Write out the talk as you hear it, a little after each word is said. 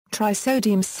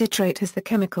Trisodium citrate has the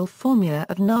chemical formula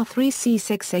of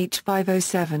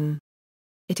Na3C6H5O7.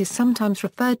 It is sometimes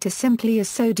referred to simply as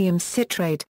sodium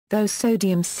citrate, though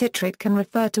sodium citrate can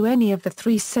refer to any of the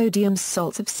 3 sodium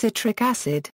salts of citric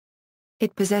acid.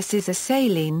 It possesses a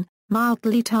saline,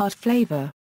 mildly tart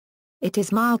flavor. It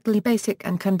is mildly basic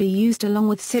and can be used along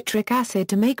with citric acid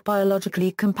to make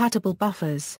biologically compatible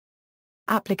buffers.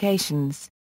 Applications.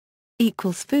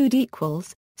 Food.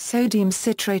 Sodium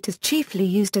citrate is chiefly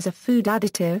used as a food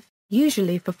additive,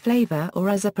 usually for flavor or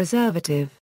as a preservative.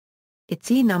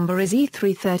 Its E number is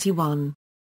E331.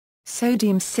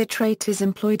 Sodium citrate is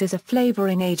employed as a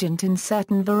flavoring agent in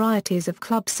certain varieties of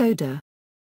club soda.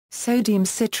 Sodium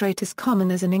citrate is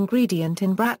common as an ingredient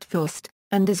in bratwurst,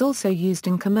 and is also used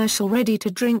in commercial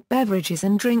ready-to-drink beverages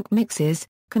and drink mixes,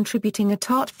 contributing a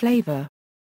tart flavor.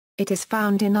 It is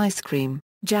found in ice cream,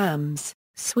 jams,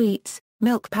 sweets,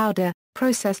 milk powder,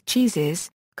 processed cheeses,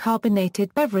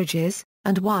 carbonated beverages,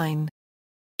 and wine.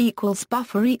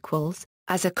 Buffer.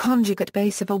 As a conjugate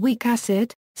base of a weak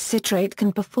acid, citrate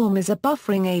can perform as a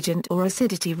buffering agent or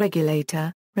acidity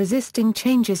regulator, resisting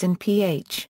changes in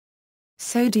pH.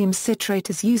 Sodium citrate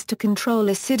is used to control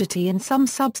acidity in some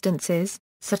substances,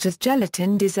 such as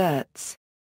gelatin desserts.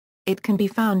 It can be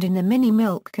found in the mini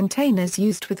milk containers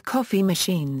used with coffee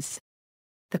machines.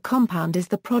 The compound is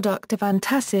the product of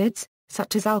antacids,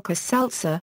 such as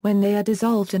Alka-Seltzer, when they are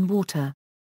dissolved in water.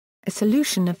 A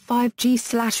solution of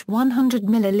 5g/100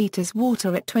 ml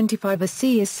water at 25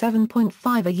 C is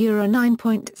 7.5 euro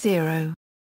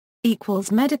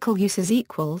 9.0. Medical uses.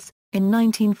 In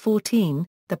 1914,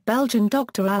 the Belgian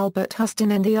doctor Albert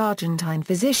Huston and the Argentine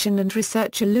physician and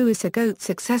researcher Louis Agote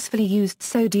successfully used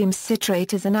sodium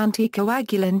citrate as an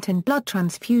anticoagulant in blood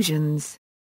transfusions.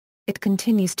 It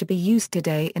continues to be used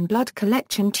today in blood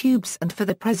collection tubes and for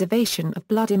the preservation of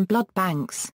blood in blood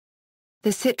banks.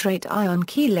 The citrate ion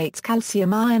chelates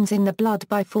calcium ions in the blood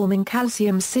by forming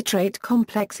calcium citrate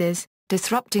complexes,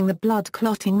 disrupting the blood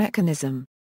clotting mechanism.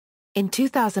 In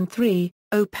 2003,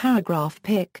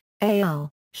 Pick, al.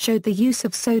 showed the use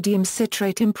of sodium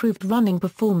citrate improved running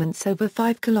performance over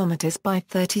 5 km by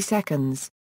 30 seconds.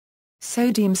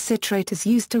 Sodium citrate is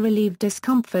used to relieve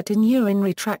discomfort in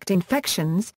urinary tract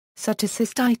infections, such as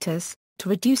cystitis, to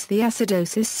reduce the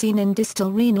acidosis seen in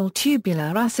distal renal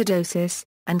tubular acidosis,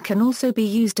 and can also be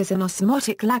used as an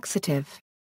osmotic laxative.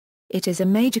 It is a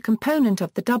major component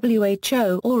of the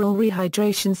WHO oral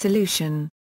rehydration solution.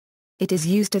 It is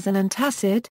used as an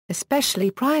antacid, especially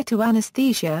prior to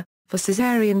anesthesia, for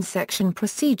caesarean section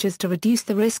procedures to reduce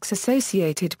the risks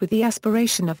associated with the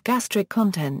aspiration of gastric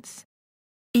contents.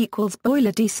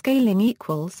 Boiler descaling.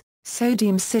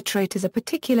 Sodium citrate is a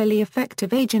particularly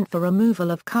effective agent for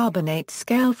removal of carbonate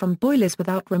scale from boilers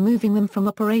without removing them from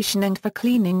operation and for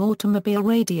cleaning automobile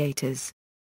radiators.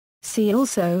 See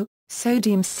also,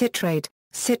 sodium citrate,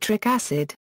 citric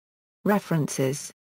acid. References